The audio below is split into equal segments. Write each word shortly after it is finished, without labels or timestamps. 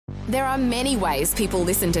There are many ways people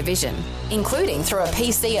listen to Vision, including through a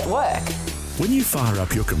PC at work. When you fire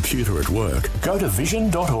up your computer at work, go to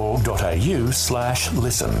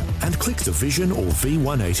vision.org.au/listen and click the Vision or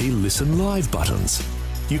V180 Listen Live buttons.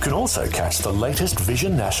 You can also catch the latest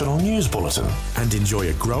Vision National News Bulletin and enjoy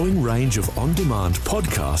a growing range of on-demand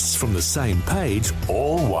podcasts from the same page,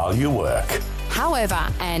 all while you work. However,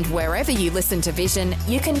 and wherever you listen to Vision,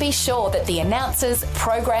 you can be sure that the announcers,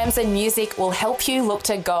 programs and music will help you look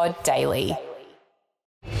to God daily.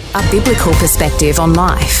 A biblical perspective on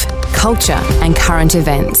life, culture and current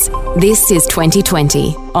events. This is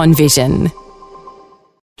 2020 on Vision.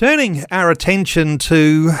 Turning our attention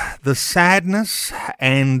to the sadness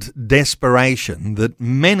and desperation that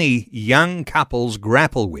many young couples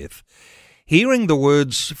grapple with, hearing the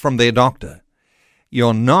words from their doctor,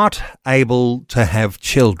 "You're not able to have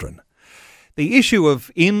children." The issue of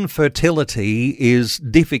infertility is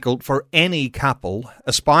difficult for any couple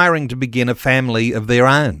aspiring to begin a family of their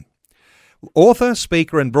own. Author,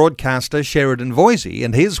 speaker and broadcaster Sheridan Voysey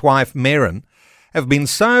and his wife Merrin have been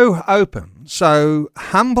so open, so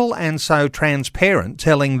humble and so transparent,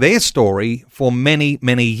 telling their story for many,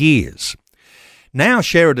 many years. Now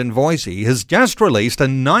Sheridan Voysey has just released a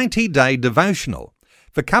 90-day devotional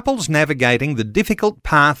for couples navigating the difficult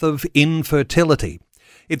path of infertility.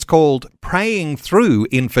 It's called Praying Through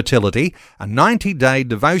Infertility, a 90-day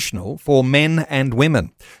devotional for men and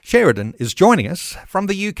women. Sheridan is joining us from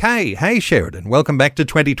the UK. Hey Sheridan, welcome back to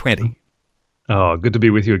 2020. Oh, good to be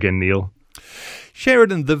with you again, Neil.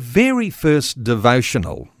 Sheridan, the very first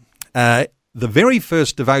devotion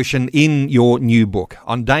in your new book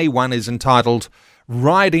on day one is entitled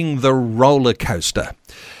Riding the Roller Coaster.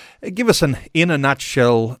 Give us an in a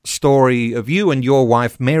nutshell story of you and your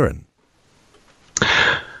wife Merrin.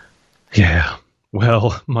 Yeah,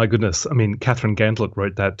 well, my goodness. I mean, Catherine Gantlet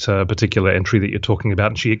wrote that particular entry that you're talking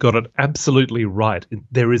about, and she got it absolutely right.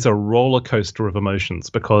 There is a roller coaster of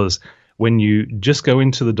emotions because when you just go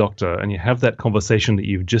into the doctor and you have that conversation that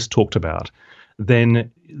you've just talked about,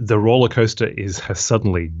 then the roller coaster has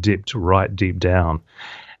suddenly dipped right deep down.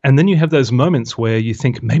 And then you have those moments where you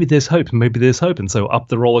think, maybe there's hope. And so up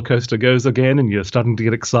the roller coaster goes again, and you're starting to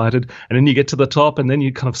get excited. And then you get to the top, and then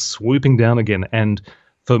you're kind of swooping down again. And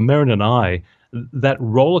for Merrin and I, that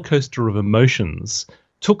roller coaster of emotions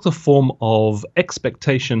took the form of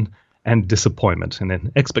expectation and disappointment. And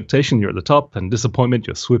then expectation, you're at the top, and disappointment,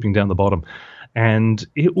 you're swooping down the bottom. And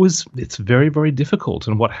it's very, very difficult.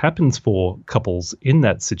 And what happens for couples in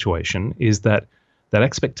that situation is that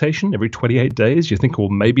expectation, every 28 days, you think, well,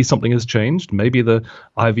 maybe something has changed. Maybe the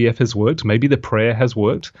IVF has worked. Maybe the prayer has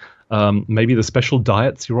worked. Maybe the special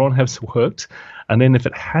diets you're on have worked. And then if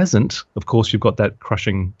it hasn't, of course, you've got that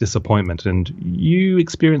crushing disappointment. And you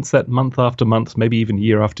experience that month after month, maybe even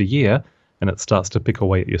year after year, and it starts to pick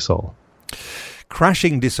away at your soul.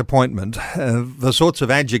 Crushing disappointment, the sorts of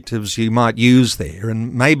adjectives you might use there,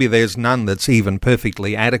 and maybe there's none that's even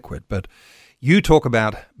perfectly adequate, but you talk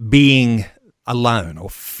about being alone or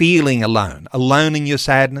feeling alone in your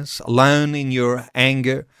sadness, alone in your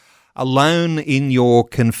anger, alone in your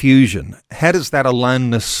confusion. How does that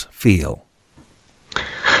aloneness feel?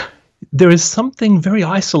 There is something very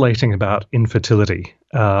isolating about infertility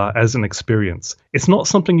as an experience. It's not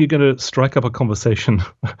something you're going to strike up a conversation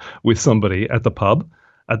with somebody at the pub,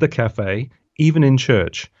 at the cafe, even in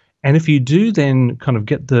church. And if you do then kind of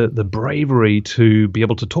get the bravery to be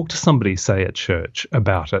able to talk to somebody, say, at church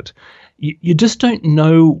about it, you just don't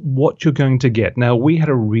know what you're going to get. Now, we had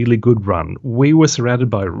a really good run. We were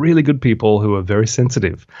surrounded by really good people who are very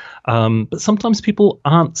sensitive. But sometimes people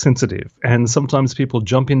aren't sensitive. And sometimes people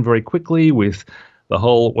jump in very quickly with the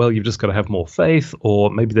whole, well, you've just got to have more faith,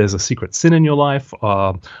 or maybe there's a secret sin in your life,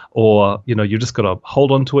 or, you've just got to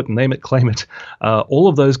hold on to it and name it, claim it. All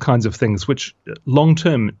of those kinds of things, which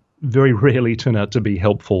long-term very rarely turn out to be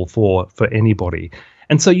helpful for anybody.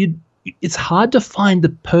 And so it's hard to find the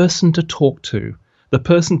person to talk to, the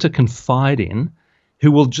person to confide in,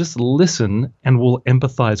 who will just listen and will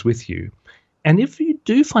empathize with you. And if you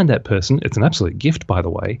do find that person, it's an absolute gift, by the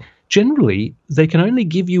way, generally they can only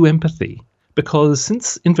give you empathy, because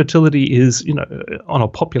since infertility is, on a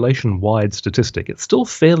population-wide statistic, it's still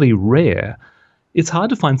fairly rare. It's hard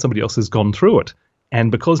to find somebody else who's gone through it. And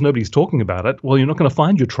because nobody's talking about it, well, you're not going to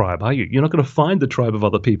find your tribe, are you? You're not going to find the tribe of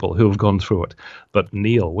other people who have gone through it. But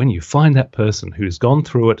Neil, when you find that person who's gone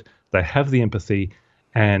through it, they have the empathy,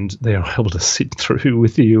 and they are able to sit through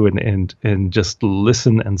with you and just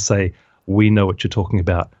listen and say, we know what you're talking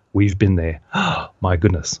about. We've been there. Oh, my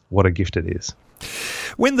goodness, what a gift it is.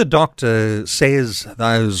 When the doctor says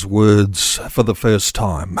those words for the first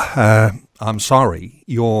time, I'm sorry,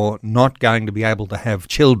 you're not going to be able to have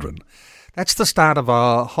children, that's the start of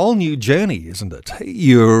a whole new journey, isn't it?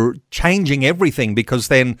 You're changing everything because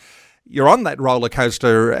then you're on that roller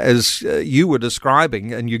coaster as you were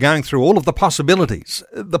describing, and you're going through all of the possibilities.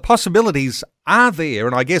 The possibilities are there,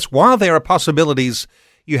 and I guess while there are possibilities,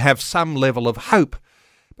 you have some level of hope.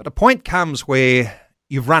 But a point comes where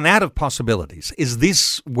you've run out of possibilities. Is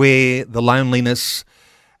this where the loneliness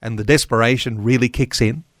and the desperation really kicks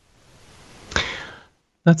in?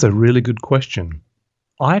 That's a really good question.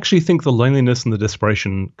 I actually think the loneliness and the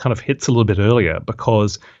desperation kind of hits a little bit earlier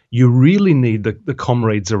because you really need the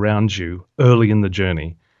comrades around you early in the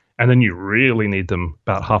journey, and then you really need them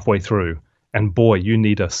about halfway through. And boy, you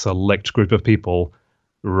need a select group of people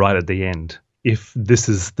right at the end. If this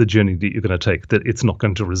is the journey that you're going to take, that it's not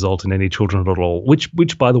going to result in any children at all, which,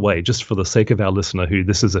 by the way, just for the sake of our listener who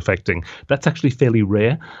this is affecting, that's actually fairly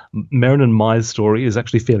rare. Maren and my story is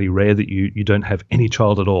actually fairly rare that you don't have any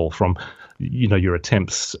child at all from, your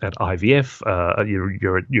attempts at IVF,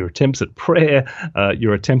 your attempts at prayer,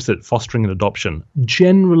 your attempts at fostering and adoption.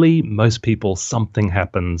 Generally, most people, something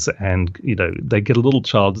happens and, they get a little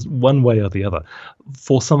child one way or the other.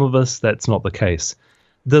 For some of us, that's not the case.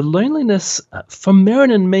 The loneliness for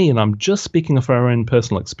Maren and me, and I'm just speaking of our own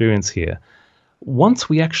personal experience here, once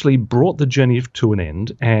we actually brought the journey to an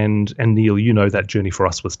end, and Neil, that journey for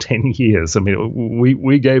us was 10 years. I mean,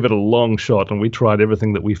 we gave it a long shot and we tried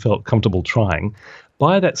everything that we felt comfortable trying.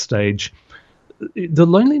 By that stage, the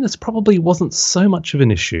loneliness probably wasn't so much of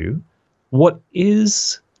an issue. What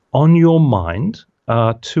is on your mind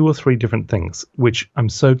are 2 or 3 different things, which I'm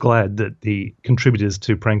so glad that the contributors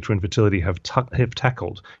to Praying Through Infertility have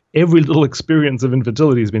tackled. Every little experience of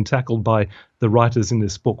infertility has been tackled by the writers in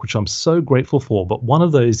this book, which I'm so grateful for. But one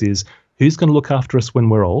of those is, who's going to look after us when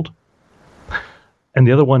we're old? And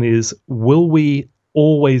the other one is, will we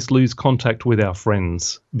always lose contact with our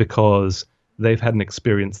friends because they've had an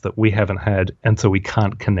experience that we haven't had, and so we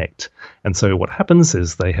can't connect? And so what happens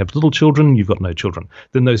is they have little children, you've got no children.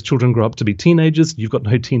 Then those children grow up to be teenagers, you've got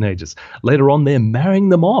no teenagers. Later on, they're marrying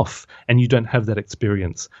them off, and you don't have that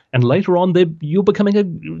experience. And later on,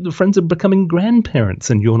 the friends are becoming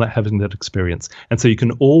grandparents, and you're not having that experience. And so you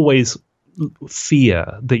can always fear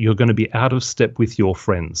that you're going to be out of step with your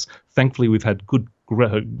friends. Thankfully, we've had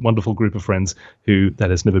wonderful group of friends who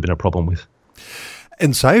that has never been a problem with.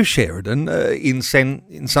 And so, Sheridan, in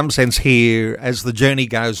some sense here, as the journey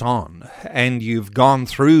goes on and you've gone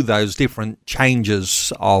through those different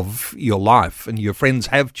changes of your life, and your friends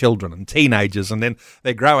have children and teenagers, and then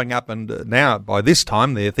they're growing up, and now by this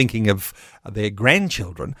time they're thinking of their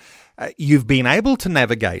grandchildren, you've been able to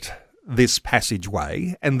navigate this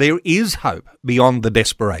passageway, and there is hope beyond the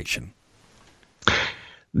desperation.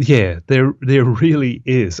 Yeah, there really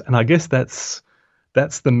is. And I guess that's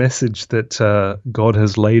the message that God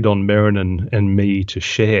has laid on Maren and me to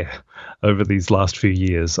share over these last few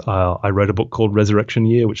years. I wrote a book called Resurrection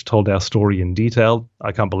Year, which told our story in detail.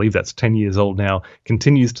 I can't believe that's 10 years old now,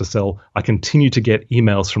 continues to sell. I continue to get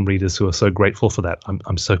emails from readers who are so grateful for that.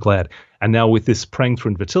 I'm so glad. And now with this Praying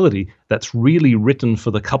Through Infertility, that's really written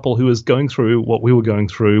for the couple who is going through what we were going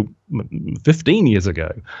through 15 years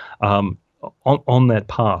ago on that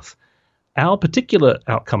path. Our particular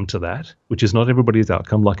outcome to that, which is not everybody's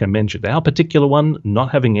outcome, like I mentioned, our particular one, not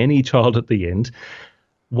having any child at the end,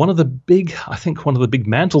 one of the big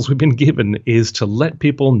mantles we've been given is to let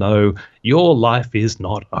people know your life is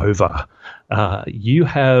not over. You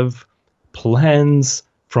have plans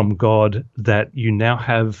from God that you now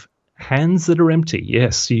have hands that are empty.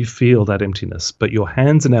 Yes, you feel that emptiness, but your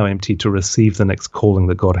hands are now empty to receive the next calling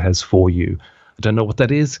that God has for you. I don't know what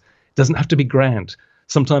that is. It doesn't have to be grand.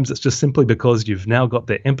 Sometimes it's just simply because you've now got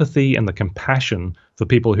the empathy and the compassion for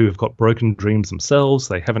people who have got broken dreams themselves.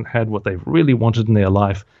 They haven't had what they've really wanted in their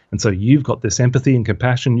life. And so you've got this empathy and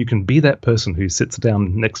compassion. You can be that person who sits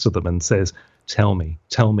down next to them and says, tell me.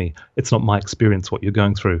 It's not my experience what you're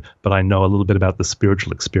going through, but I know a little bit about the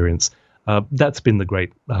spiritual experience. That's been the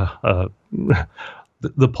great...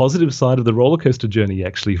 The positive side of the roller coaster journey,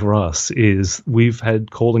 actually, for us, is we've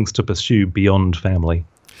had callings to pursue beyond family.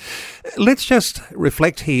 Let's just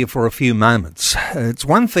reflect here for a few moments. It's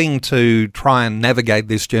one thing to try and navigate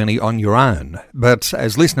this journey on your own, but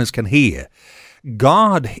as listeners can hear,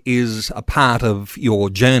 God is a part of your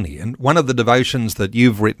journey. And one of the devotions that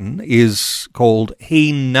you've written is called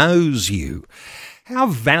He Knows You. How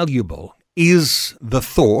valuable is the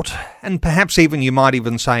thought, and perhaps even you might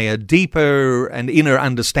even say a deeper and inner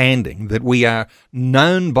understanding that we are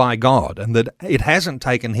known by God and that it hasn't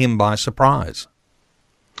taken him by surprise?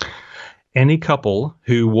 any couple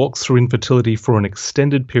who walks through infertility for an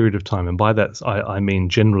extended period of time, and by that I mean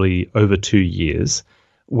generally over 2 years,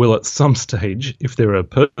 will at some stage, if they're a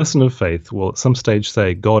person of faith, will at some stage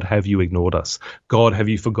say, God, have you ignored us? God, have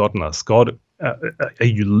you forgotten us? God, are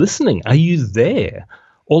you listening? Are you there?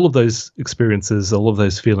 All of those experiences, all of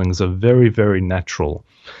those feelings are very, very natural.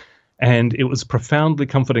 And it was profoundly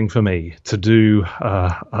comforting for me to do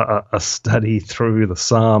a study through the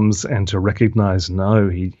Psalms and to recognize, no,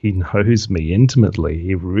 he knows me intimately.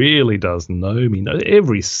 He really does know me. Know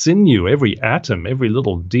every sinew, every atom, every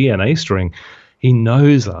little DNA string. He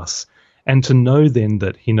knows us. And to know then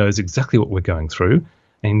that he knows exactly what we're going through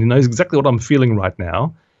and he knows exactly what I'm feeling right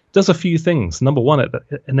now does a few things. Number one, it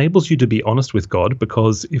enables you to be honest with God,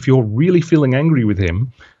 because if you're really feeling angry with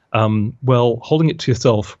him, well, holding it to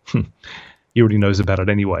yourself, he already knows about it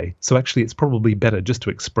anyway. So actually, it's probably better just to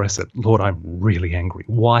express it. Lord, I'm really angry.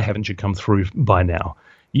 Why haven't you come through by now?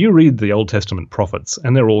 You read the Old Testament prophets,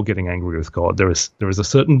 and they're all getting angry with God. There is a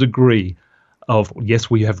certain degree of, yes,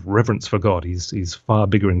 we have reverence for God. He's far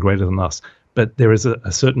bigger and greater than us. But there is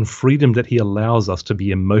a certain freedom that he allows us to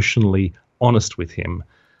be emotionally honest with him.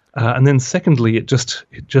 And then secondly, it just,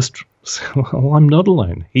 well, I'm not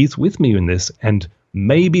alone. He's with me in this, and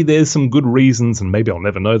maybe there's some good reasons, and maybe I'll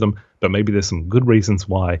never know them, but maybe there's some good reasons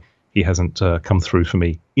why he hasn't come through for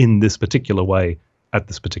me in this particular way at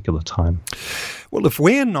this particular time. Well, if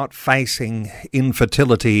we're not facing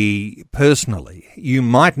infertility personally, you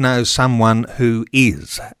might know someone who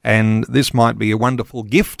is, and this might be a wonderful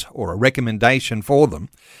gift or a recommendation for them.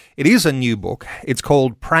 It is a new book. It's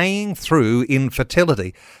called Praying Through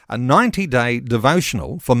Infertility, a 90-day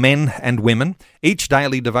devotional for men and women. Each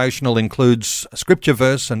daily devotional includes a scripture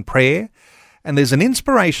verse and prayer, and there's an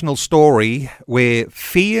inspirational story where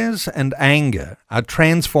fears and anger are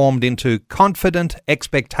transformed into confident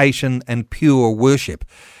expectation and pure worship.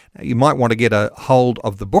 Now, you might want to get a hold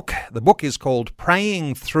of the book. The book is called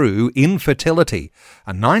Praying Through Infertility,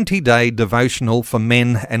 a 90-day devotional for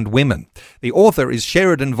men and women. The author is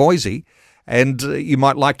Sheridan Voysey, and you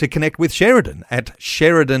might like to connect with Sheridan at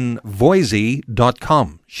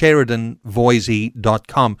SheridanVoysey.com.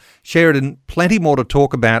 SheridanVoysey.com. Sheridan, plenty more to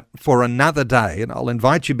talk about for another day, and I'll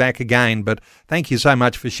invite you back again, but thank you so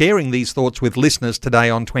much for sharing these thoughts with listeners today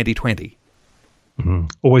on 2020.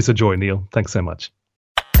 Always a joy, Neil. Thanks so much.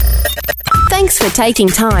 Thanks for taking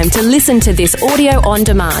time to listen to this audio on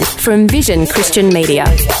demand from Vision Christian Media.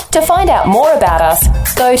 To find out more about us,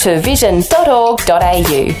 go to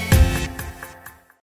vision.org.au.